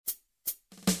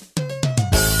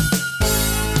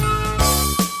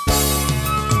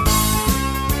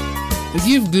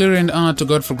give glory and honor to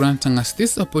God for granting us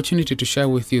this opportunity to share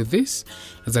with you. This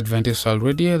is Adventist World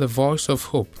Radio, the voice of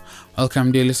hope.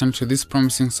 Welcome, dear listener, to this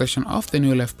promising session of the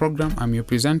New Life program. I'm your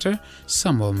presenter,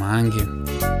 Samuel Maangi.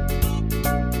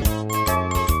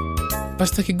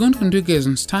 Pastor Kigondo Ndwiga is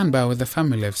on standby with the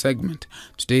Family Life segment.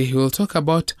 Today he will talk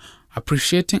about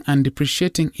appreciating and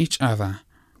depreciating each other.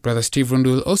 Brother Steve Rundu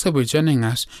will also be joining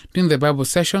us during the Bible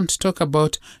session to talk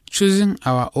about choosing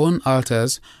our own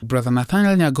altars. Brother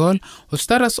Nathaniel Nyagol will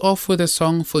start us off with a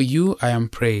song, For You I Am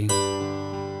Praying.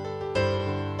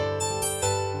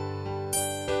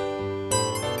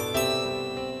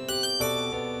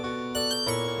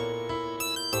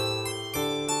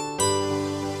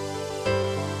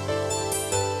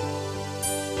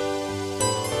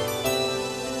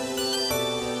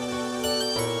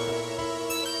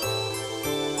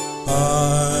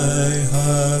 I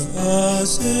have a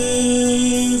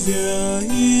Savior,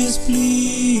 He is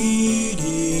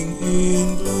pleading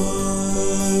in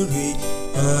glory,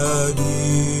 a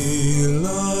dear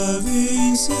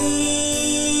loving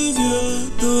Savior,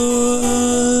 though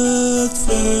earth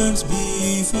friends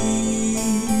be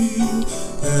few,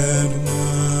 and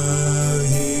now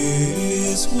He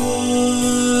is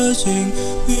watching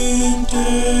in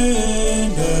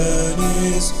tenderness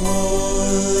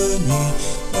on me.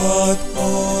 But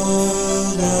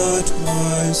all that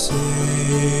my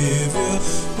Savior,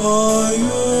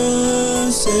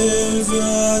 your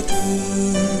Savior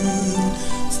too,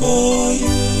 for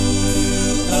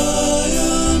you I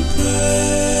am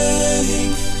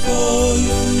praying, for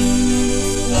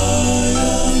you I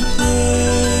am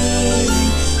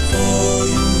praying, for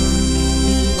you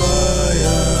I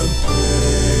am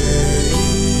praying,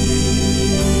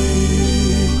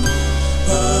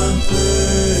 I'm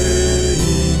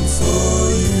praying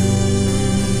for you.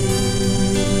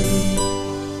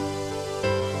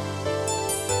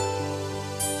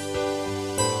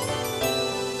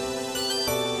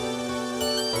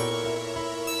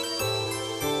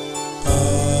 I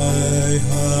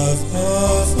have a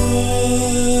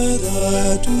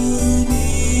Father to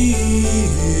me,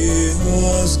 He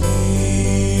has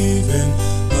given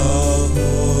a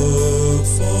hope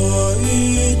for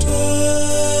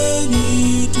eternity,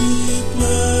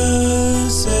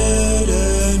 blessed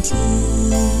and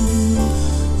true,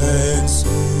 and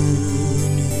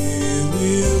soon He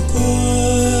will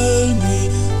call me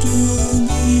to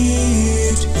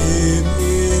meet Him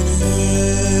in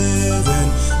heaven.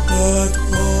 But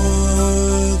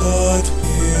all that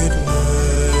He'd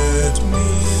let me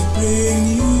bring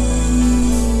you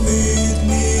with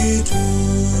me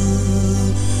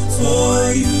too. For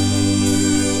you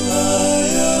I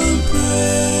am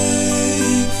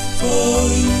praying, for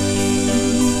you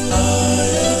I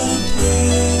am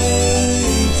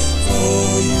praying, for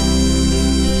you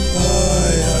I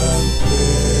am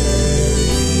praying,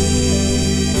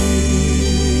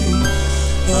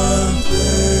 I'm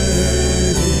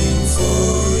praying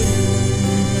for you.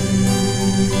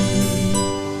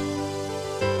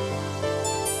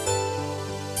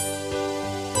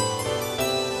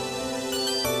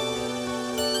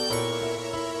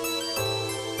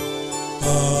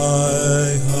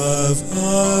 I have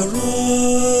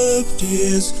arrived,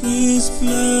 His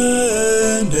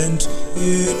resplendent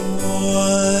in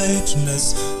whiteness,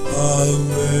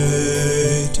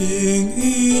 awaiting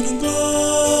in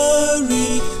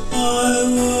glory my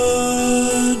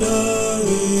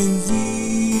wondering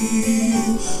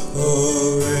view.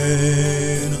 Oh,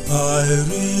 when I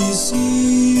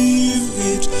receive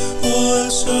it, all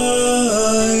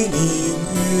shining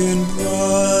in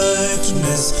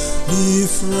brightness, dear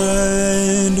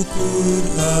friend, could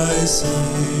I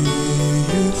see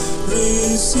you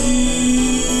receiving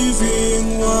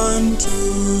one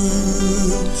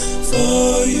too?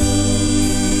 For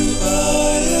you I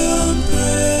am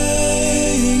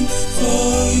praying,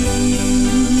 for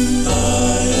you I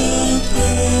am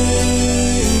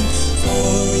praying,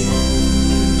 for you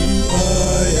I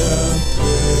am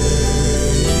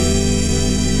praying,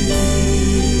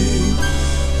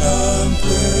 I'm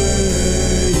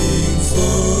praying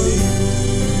for you.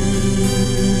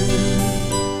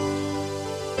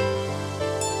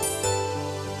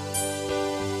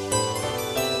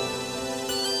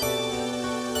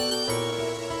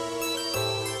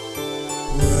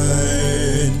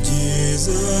 When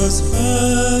Jesus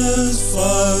has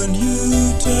found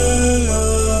you, tell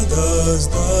others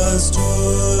the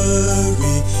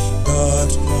story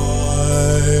that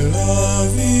my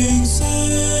loving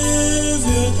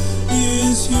Savior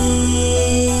is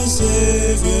your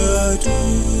Savior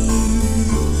too.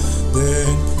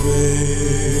 Then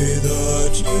pray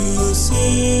that your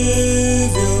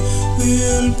Savior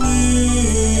will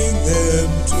bring them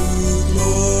to glory.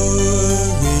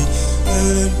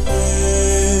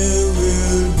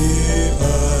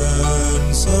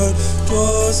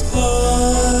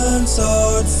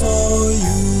 answered for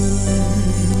you.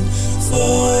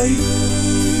 For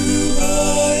you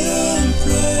I am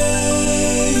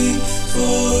praying.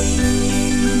 For you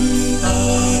I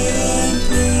am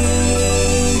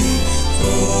praying.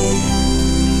 For you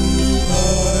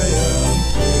I am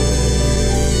praying.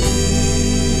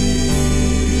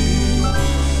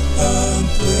 I'm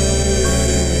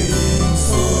praying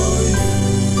for you.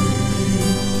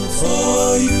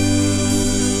 For you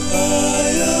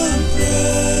I am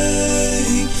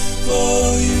praying. For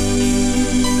you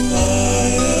I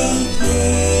am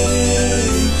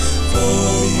praying.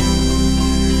 For you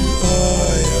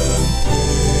I am praying.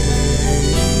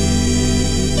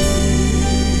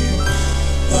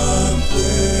 I'm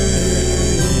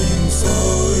praying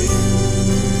for you.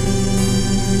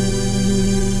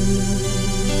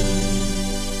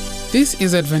 This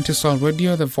is Adventist World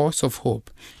Radio, the voice of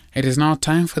hope. It is now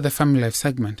time for the Family Life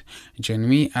segment. Join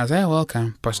me as I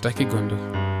welcome Pastor Kigundu.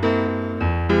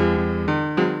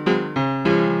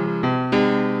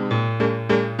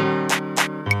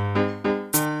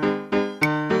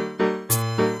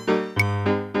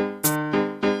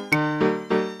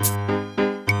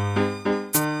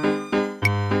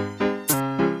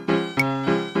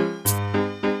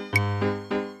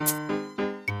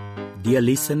 Dear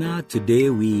listener, today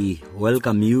we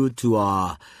welcome you to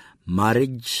our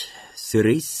marriage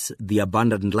series, The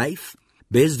Abundant Life,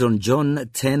 based on John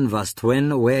 10 verse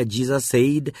 20, where Jesus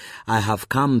said, I have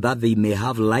come that they may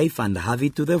have life and have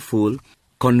it to the full,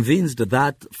 convinced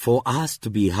that for us to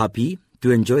be happy,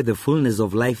 to enjoy the fullness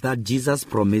of life that Jesus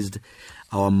promised,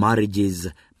 our marriages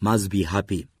must be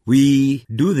happy. We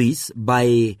do this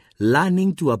by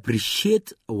learning to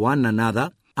appreciate one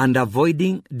another and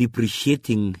avoiding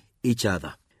depreciating each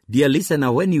other. Dear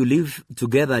listener, when you live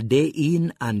together day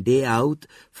in and day out,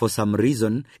 for some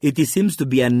reason, it seems to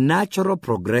be a natural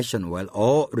progression,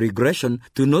 or regression,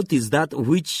 to notice that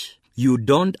which you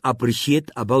don't appreciate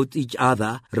about each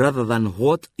other rather than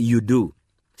what you do.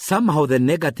 Somehow the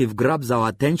negative grabs our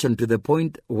attention to the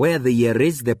point where they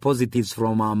erase the positives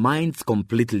from our minds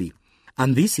completely.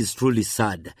 And this is truly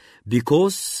sad,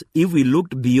 because if we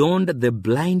looked beyond the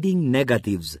blinding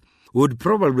negatives, would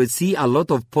probably see a lot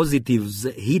of positives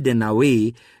hidden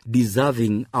away,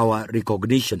 deserving our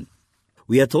recognition.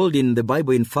 We are told in the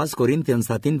Bible in 1 Corinthians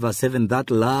 13 verse 7 that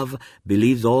love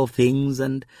believes all things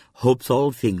and hopes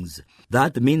all things.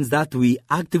 That means that we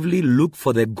actively look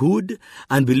for the good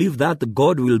and believe that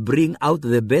God will bring out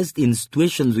the best in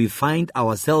situations we find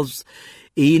ourselves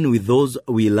in with those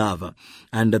we love.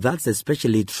 And that's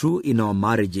especially true in our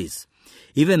marriages.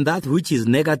 Even that which is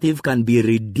negative can be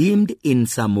redeemed in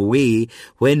some way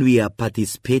when we are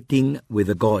participating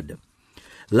with God.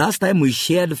 Last time we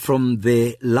shared from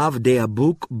the Love Dare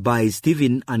book by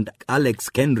Stephen and Alex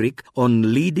Kendrick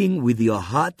on leading with your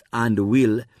heart and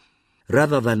will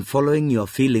rather than following your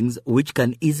feelings, which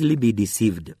can easily be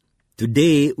deceived.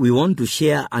 Today we want to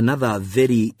share another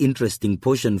very interesting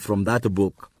portion from that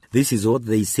book. This is what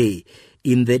they say.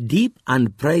 In the deep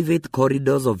and private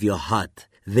corridors of your heart,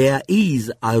 there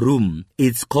is a room.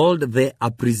 It's called the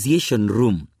appreciation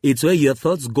room. It's where your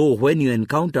thoughts go when you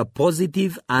encounter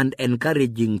positive and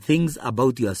encouraging things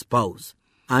about your spouse.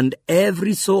 And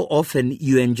every so often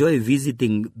you enjoy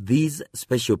visiting this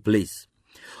special place.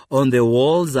 On the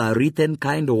walls are written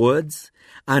kind words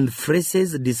and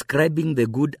phrases describing the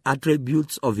good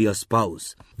attributes of your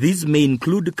spouse. These may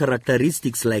include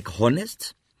characteristics like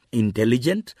honest,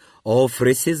 intelligent, or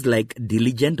phrases like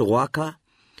diligent worker,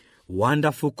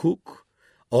 wonderful cook,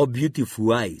 or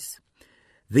beautiful eyes.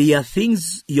 They are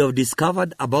things you have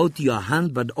discovered about your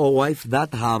husband or wife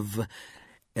that have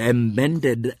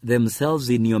embedded themselves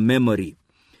in your memory.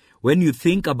 When you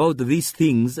think about these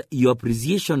things, your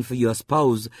appreciation for your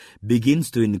spouse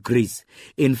begins to increase.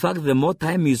 In fact, the more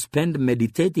time you spend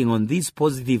meditating on these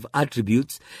positive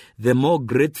attributes, the more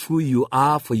grateful you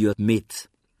are for your mate.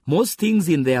 Most things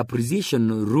in the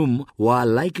appreciation room were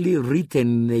likely written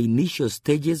in the initial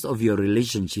stages of your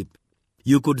relationship.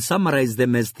 You could summarize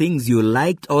them as things you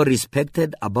liked or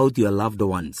respected about your loved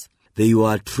ones. They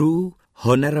were true,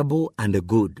 honorable, and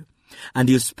good. And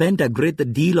you spent a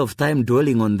great deal of time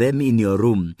dwelling on them in your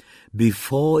room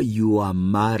before you were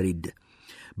married.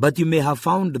 But you may have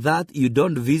found that you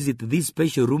don't visit this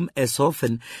special room as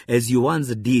often as you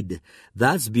once did.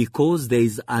 That's because there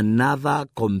is another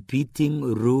competing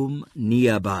room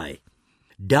nearby.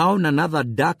 Down another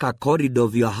darker corridor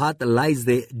of your heart lies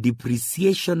the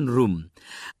depreciation room,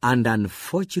 and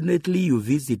unfortunately you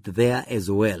visit there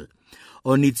as well.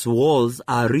 On its walls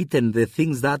are written the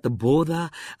things that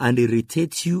bother and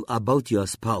irritate you about your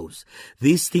spouse.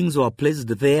 These things were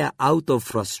placed there out of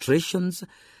frustrations,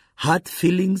 hurt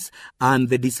feelings, and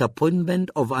the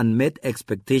disappointment of unmet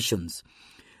expectations.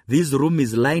 This room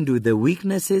is lined with the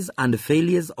weaknesses and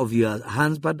failures of your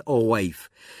husband or wife.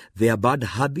 Their bad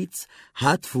habits,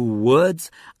 hurtful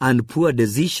words, and poor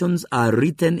decisions are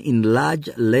written in large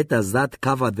letters that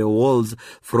cover the walls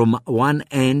from one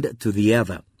end to the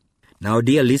other. Now,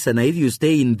 dear listener, if you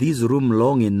stay in this room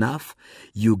long enough,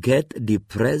 you get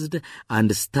depressed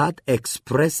and start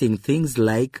expressing things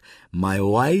like, my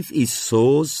wife is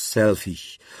so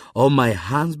selfish, or my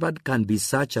husband can be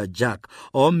such a jerk,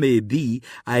 or maybe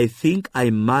I think I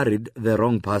married the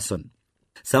wrong person.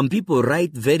 Some people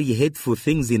write very hateful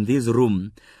things in this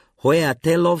room, where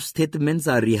tell-off statements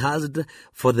are rehearsed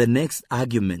for the next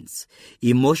arguments.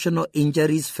 Emotional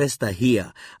injuries fester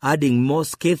here, adding more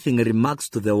scathing remarks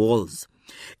to the walls.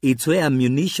 It's where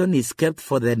ammunition is kept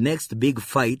for the next big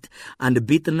fight, and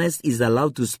bitterness is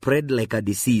allowed to spread like a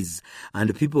disease,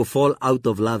 and people fall out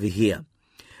of love here.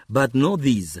 But know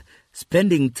this,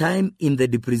 spending time in the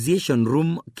depreciation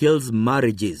room kills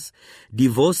marriages.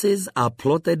 Divorces are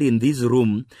plotted in this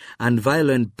room, and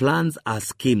violent plans are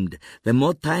schemed. The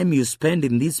more time you spend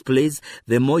in this place,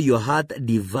 the more your heart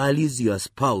devalues your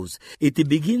spouse. It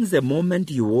begins the moment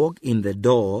you walk in the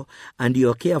door, and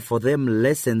your care for them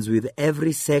lessens with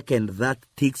every second that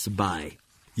ticks by.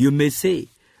 You may say,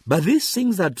 but these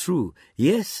things are true.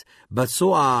 Yes, but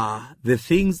so are the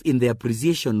things in the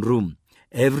appreciation room.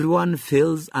 Everyone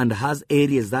fails and has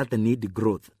areas that need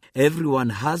growth. Everyone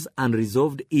has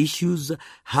unresolved issues,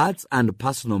 hurts, and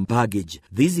personal baggage.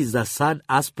 This is a sad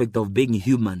aspect of being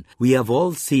human. We have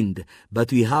all sinned,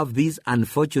 but we have this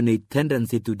unfortunate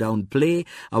tendency to downplay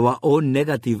our own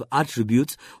negative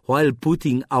attributes while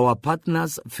putting our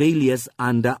partner's failures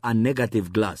under a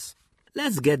negative glass.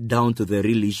 Let's get down to the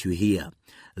real issue here.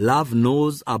 Love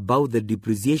knows about the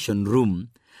depreciation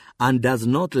room and does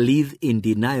not live in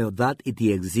denial that it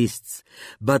exists.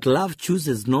 But love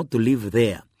chooses not to live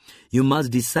there. You must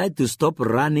decide to stop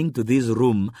running to this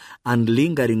room and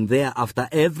lingering there after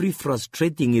every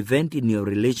frustrating event in your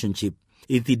relationship.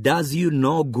 It does you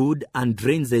no good and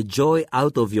drains the joy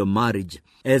out of your marriage.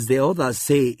 As the authors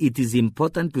say, it is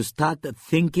important to start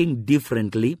thinking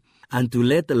differently and to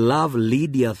let love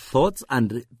lead your thoughts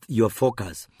and your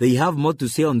focus. They have more to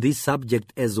say on this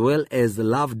subject as well as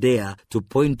Love Dare to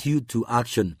point you to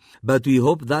action. But we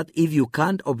hope that if you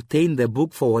can't obtain the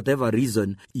book for whatever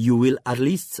reason, you will at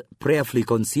least prayerfully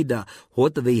consider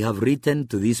what they have written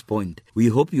to this point. We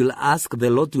hope you'll ask the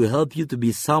Lord to help you to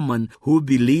be someone who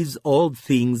believes all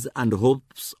things and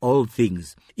hopes all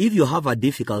things. If you have a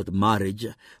difficult marriage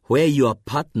where your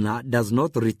partner does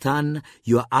not return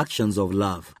your actions of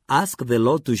love, ask the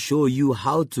Lord to show you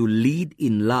how to lead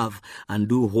in love and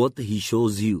do what He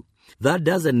shows you. That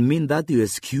doesn't mean that you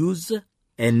excuse,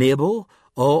 enable,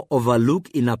 or overlook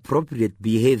inappropriate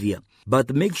behavior,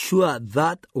 but make sure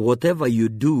that whatever you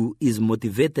do is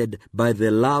motivated by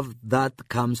the love that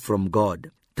comes from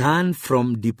God. Turn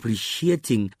from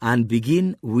depreciating and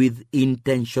begin with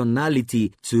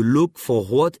intentionality to look for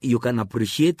what you can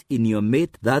appreciate in your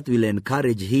mate that will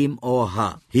encourage him or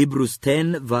her. Hebrews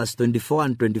 10 verse 24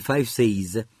 and 25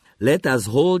 says, let us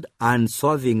hold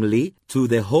unswervingly to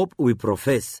the hope we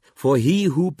profess, for he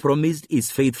who promised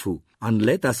is faithful. And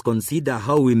let us consider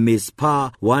how we may spur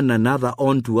one another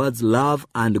on towards love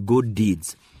and good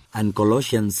deeds. And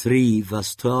Colossians 3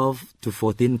 verse 12 to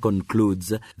 14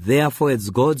 concludes, therefore as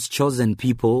God's chosen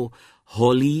people,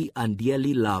 holy and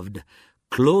dearly loved,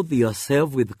 clothe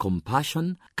yourself with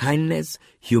compassion, kindness,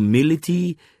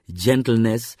 humility,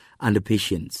 gentleness, and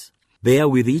patience. Bear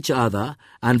with each other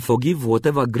and forgive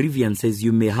whatever grievances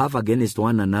you may have against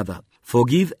one another.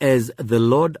 Forgive as the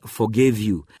Lord forgave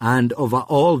you, and over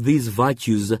all these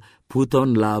virtues put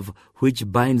on love,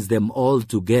 which binds them all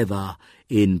together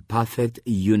in perfect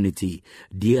unity.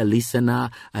 Dear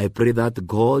listener, I pray that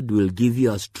God will give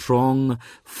you a strong,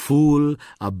 full,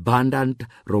 abundant,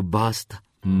 robust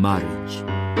marriage.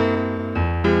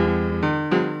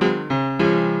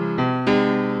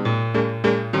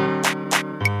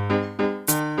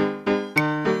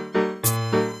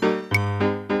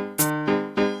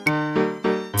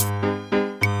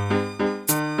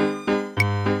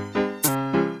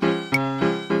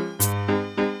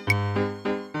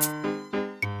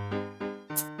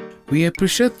 We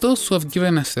appreciate those who have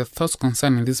given us their thoughts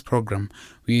concerning this program.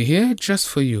 We are here just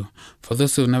for you. For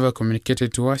those who have never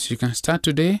communicated to us, you can start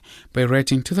today by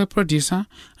writing to the producer,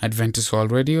 Adventist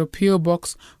World Radio, P.O.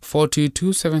 Box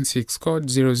 42276, code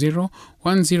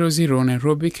 00100,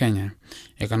 Nairobi, Kenya.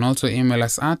 You can also email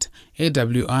us at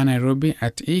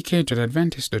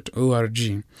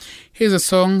awrnairobi@ek.adventist.org. Here's a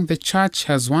song, The Church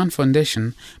Has One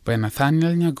Foundation, by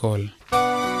Nathaniel Nyagol.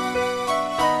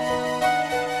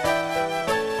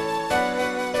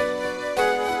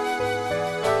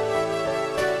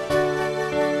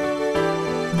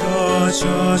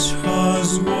 church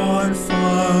has one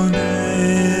foundation,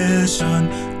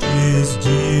 'tis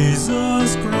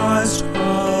Jesus Christ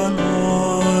our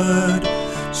Lord.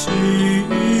 She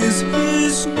is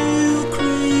His new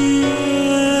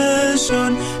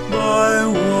creation, by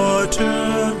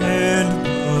water and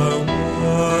the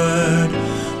word.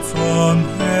 From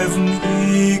heaven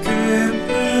He came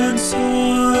and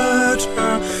sought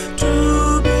her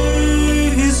to be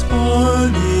His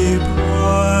holy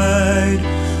bride.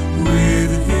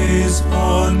 With His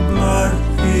own blood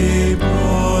He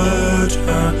bought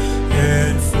her,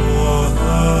 and for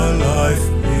her life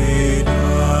He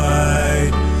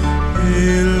died.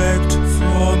 Elect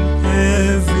from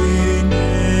every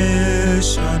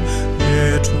nation,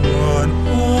 yet one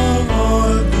of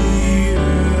all the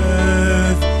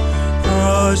earth, a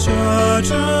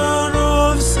charter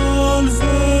of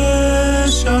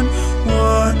salvation,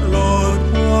 one Lord,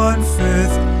 one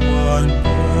faith, one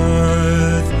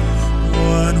birth,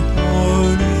 one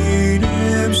holy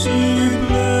name she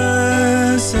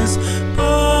blesses,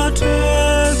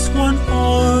 partakes one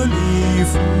holy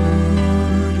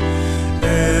food,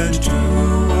 and to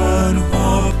one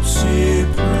hope she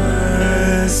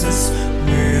presses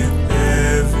with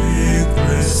every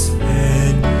grace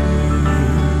renewed.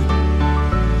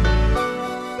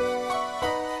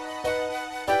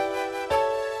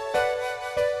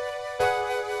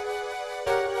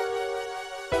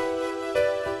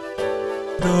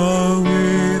 Though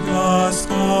with a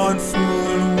scornful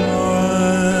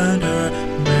wonder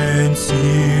men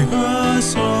see her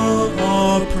so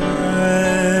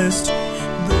oppressed,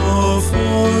 though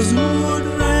foes would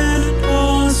rend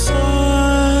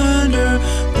asunder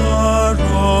the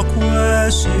rock where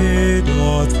she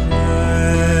doth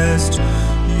rest,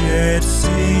 yet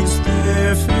since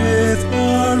their faith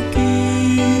are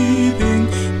keeping,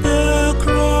 their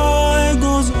cry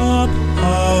goes up,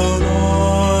 how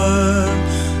long?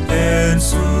 And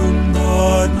soon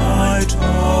the night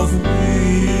of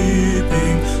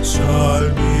weeping shall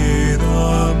be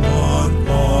the morn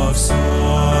of song.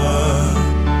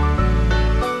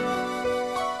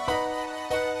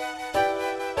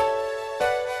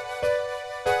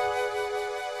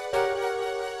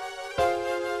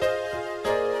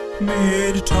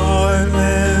 Mid toil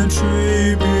and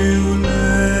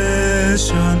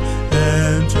tribulation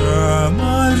and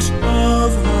tumult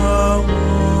of her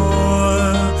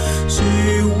war,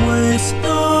 she waits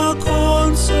the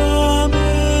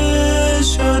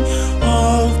consummation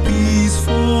of peace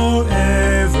forevermore,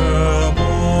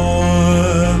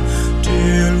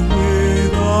 till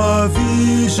with a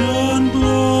vision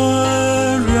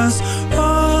glorious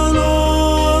her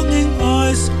longing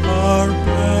eyes are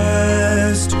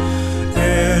blessed,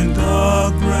 and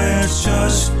the great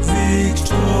church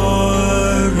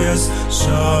victorious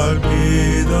shall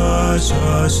be the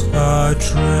church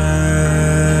addressed.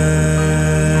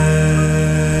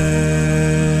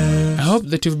 I hope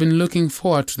that you've been looking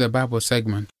forward to the Bible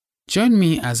segment. Join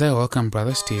me as I welcome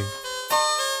Brother Steve.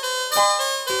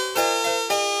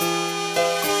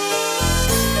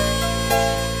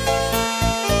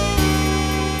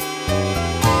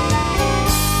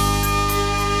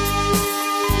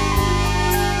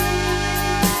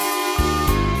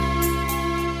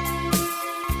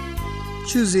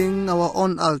 Choosing our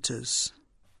own altars.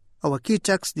 Our key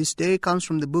text this day comes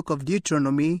from the book of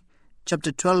Deuteronomy,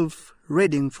 chapter 12,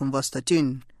 reading from verse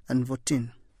 13 and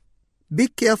 14. Be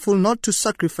careful not to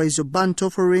sacrifice your burnt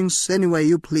offerings anywhere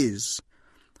you please.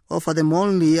 Offer them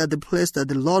only at the place that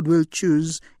the Lord will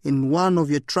choose in one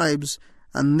of your tribes,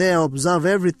 and there observe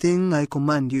everything I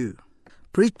command you.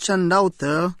 Preacher and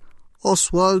author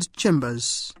Oswald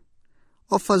Chambers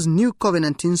offers new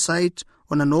covenant insight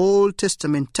on an Old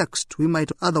Testament text we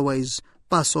might otherwise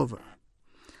pass over.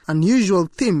 Unusual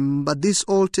theme, but this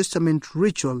Old Testament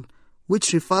ritual,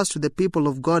 which refers to the people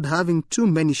of God having too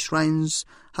many shrines,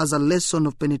 has a lesson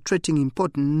of penetrating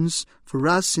importance for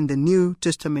us in the New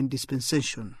Testament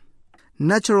dispensation.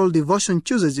 Natural devotion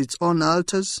chooses its own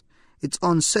altars, its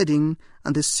own setting,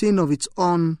 and the scene of its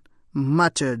own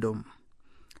martyrdom.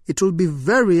 It will be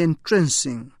very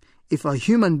entrancing if a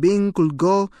human being could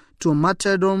go to a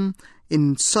martyrdom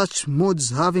in such moods,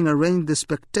 having arranged the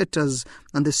spectators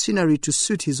and the scenery to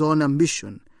suit his own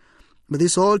ambition. But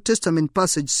this Old Testament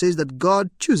passage says that God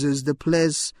chooses the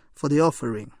place for the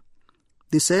offering.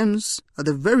 This aims at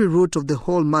the very root of the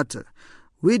whole matter.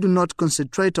 We do not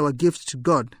consecrate our gifts to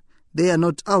God. They are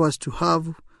not ours to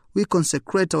have. We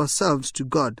consecrate ourselves to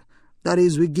God. That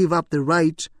is, we give up the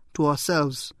right to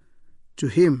ourselves to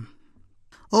Him.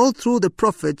 All through the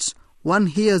prophets, one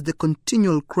hears the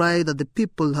continual cry that the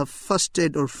people have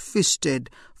fasted or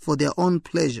feasted for their own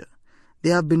pleasure.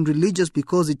 They have been religious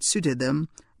because it suited them,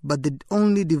 but the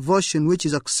only devotion which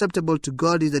is acceptable to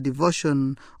God is the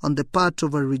devotion on the part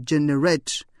of a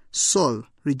regenerate soul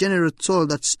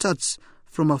that starts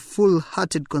from a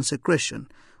full-hearted consecration,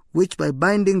 which by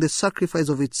binding the sacrifice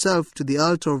of itself to the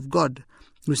altar of God,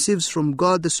 receives from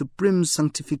God the supreme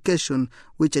sanctification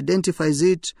which identifies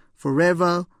it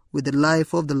forever with the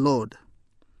life of the Lord.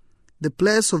 The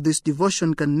place of this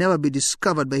devotion can never be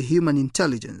discovered by human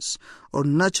intelligence or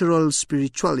natural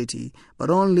spirituality,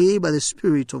 but only by the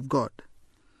Spirit of God.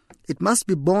 It must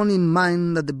be borne in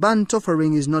mind that the burnt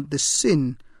offering is not the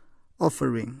sin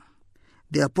offering.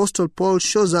 The Apostle Paul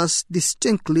shows us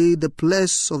distinctly the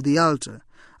place of the altar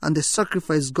and the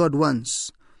sacrifice God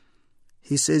wants.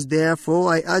 He says,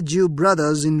 "Therefore I urge you,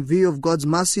 brothers, in view of God's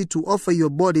mercy, to offer your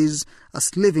bodies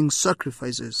as living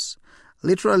sacrifices."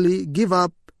 Literally, give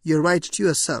up your right to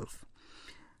yourself.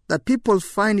 That people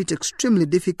find it extremely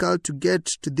difficult to get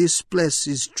to this place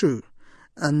is true,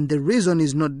 and the reason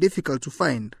is not difficult to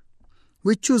find.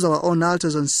 We choose our own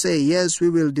altars and say, yes, we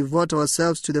will devote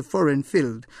ourselves to the foreign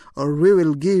field, or we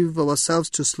will give ourselves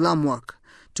to slum work,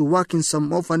 to work in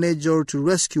some orphanage, or to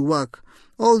rescue work.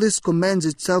 All this commends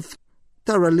itself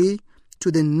thoroughly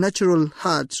to the natural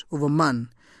heart of a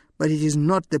man, but it is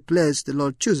not the place the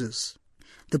Lord chooses.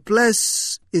 The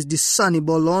place is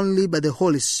discernible only by the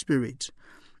Holy Spirit,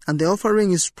 and the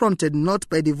offering is prompted not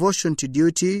by devotion to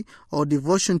duty or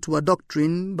devotion to a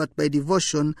doctrine, but by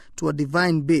devotion to a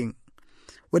divine being.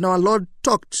 When our Lord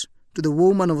talked to the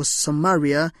woman of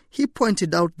Samaria, he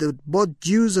pointed out that both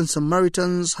Jews and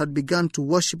Samaritans had begun to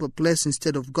worship a place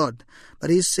instead of God. But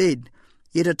he said,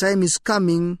 "Yet a time is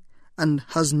coming and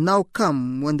has now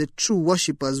come when the true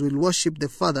worshippers will worship the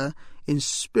Father in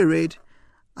spirit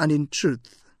and in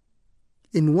truth."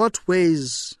 In what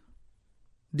ways,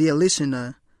 dear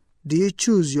listener, do you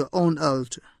choose your own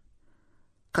altar?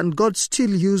 Can God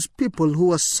still use people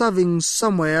who are serving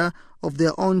somewhere of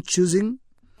their own choosing?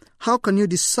 How can you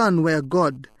discern where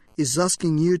God is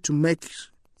asking you to make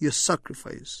your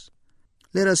sacrifice?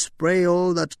 Let us pray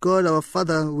all that God our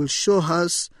Father will show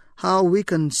us how we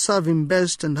can serve Him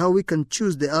best and how we can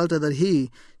choose the altar that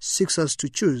He seeks us to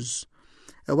choose.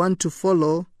 I want to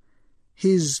follow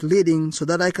His leading so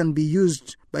that I can be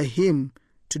used by Him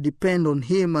to depend on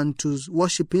Him and to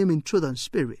worship Him in truth and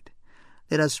spirit.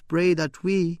 Let us pray that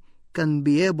we can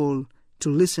be able to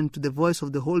listen to the voice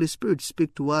of the Holy Spirit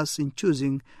speak to us in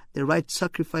choosing the right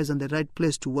sacrifice and the right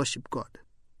place to worship God.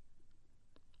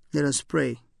 Let us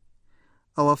pray.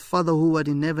 Our Father who art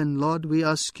in heaven, Lord, we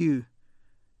ask you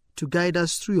to guide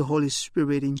us through your Holy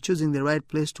Spirit in choosing the right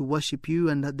place to worship you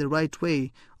and the right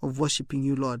way of worshiping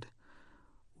you, Lord.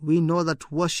 We know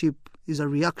that worship is a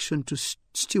reaction to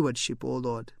stewardship, O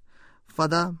Lord.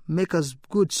 Father, make us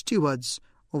good stewards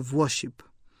of worship.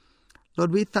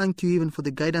 Lord, we thank you even for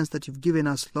the guidance that you've given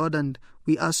us, Lord, and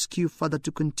we ask you, Father,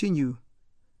 to continue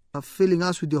filling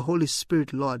us with your Holy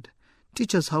Spirit, Lord.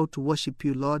 Teach us how to worship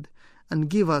you, Lord, and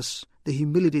give us the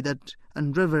humility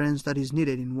and reverence that is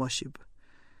needed in worship.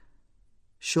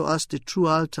 Show us the true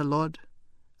altar, Lord,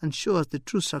 and show us the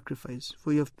true sacrifice.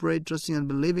 For you have prayed, trusting and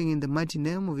believing in the mighty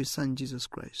name of your Son, Jesus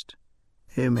Christ.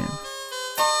 Amen.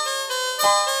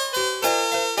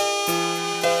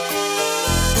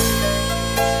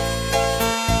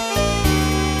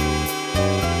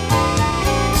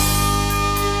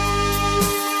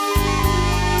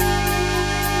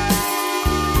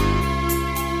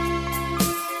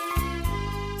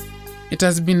 It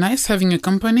has been nice having your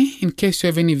company. In case you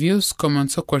have any views,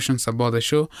 comments or questions about the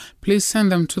show, please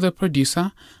send them to the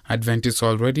producer, Adventist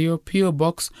World Radio, PO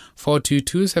Box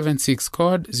 42276,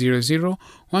 code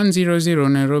 00100,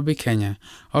 Nairobi, Kenya,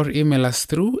 or email us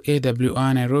through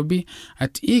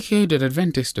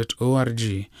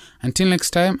awrnairobi@ek.adventist.org. Until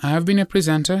next time, I have been a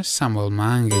presenter, Samuel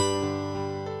Mangi.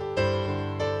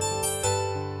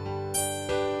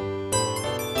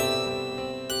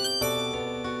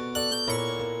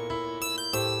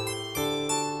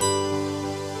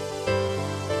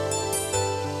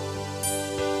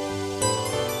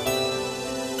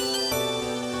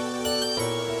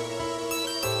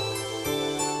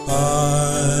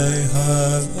 I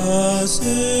have a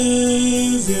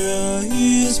Savior,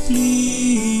 is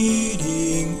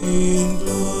pleading in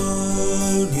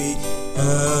glory,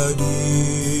 a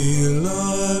dear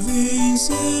loving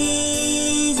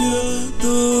Savior,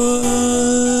 though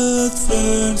earth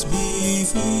friends be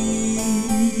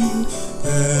few,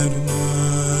 and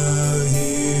now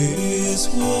He is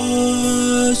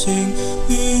watching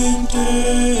in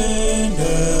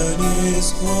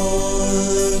tenderness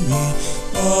on me.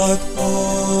 But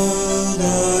all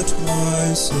that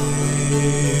my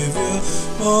Savior,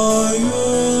 my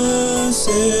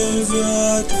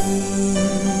Savior do,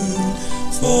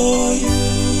 for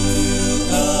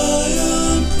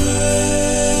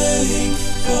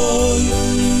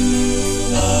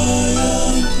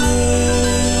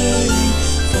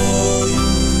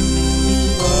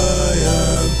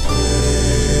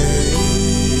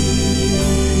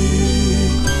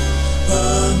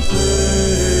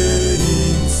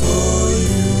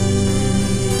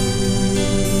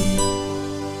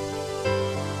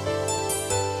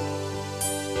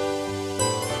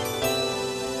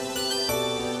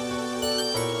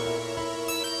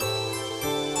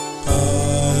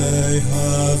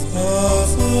have a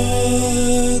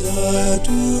Father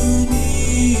to me,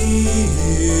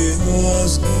 He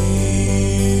has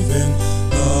given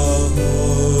a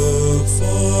hope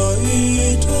for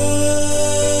eternity,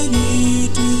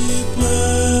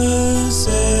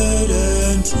 blessed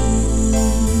and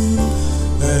true,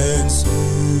 and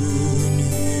soon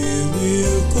He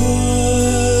will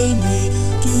call me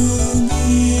to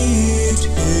meet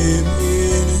Him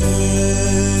in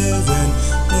heaven.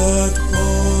 But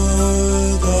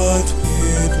all that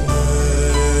He'd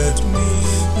let me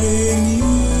bring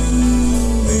you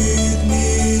with me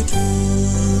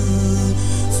too.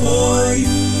 For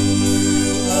you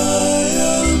I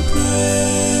am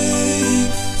praying,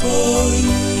 for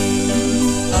you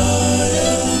I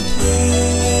am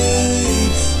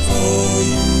praying, for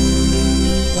you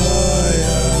I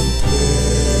am praying.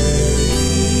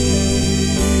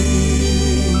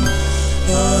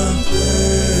 I'm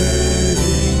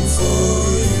praying for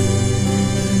you.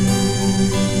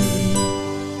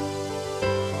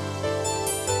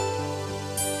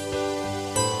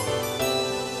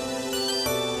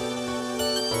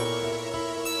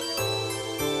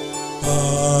 I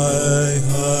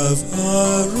have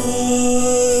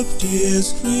arrived, is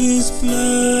resplendent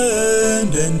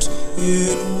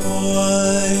in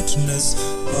whiteness,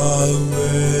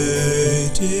 awaiting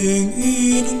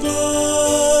in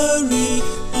glory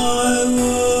my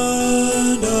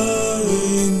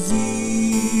wandering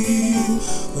view.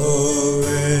 Oh,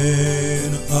 when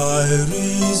I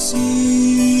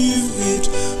receive it,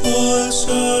 all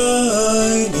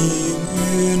shining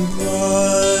in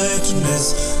brightness,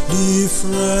 dear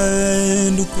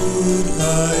friend, could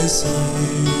I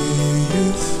see you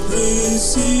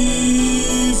receiving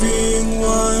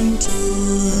one too?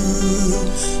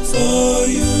 For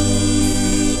you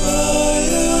I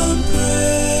am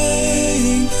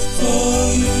praying, for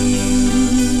you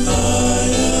I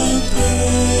am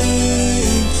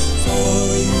praying, for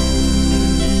you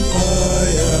I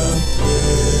am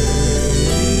praying.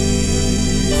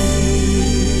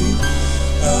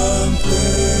 I'm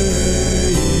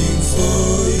praying for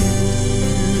you.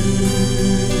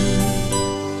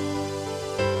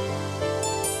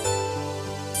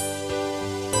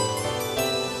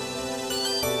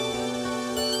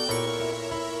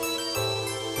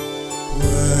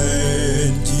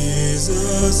 When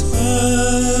Jesus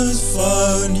has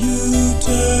found you,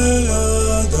 tell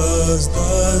others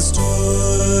the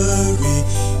story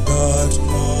that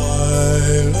my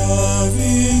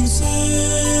loving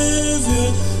Savior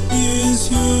is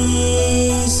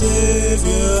your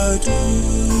Savior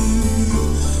too.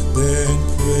 Then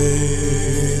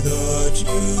pray that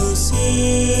your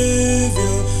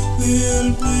Savior will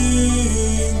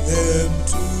bring them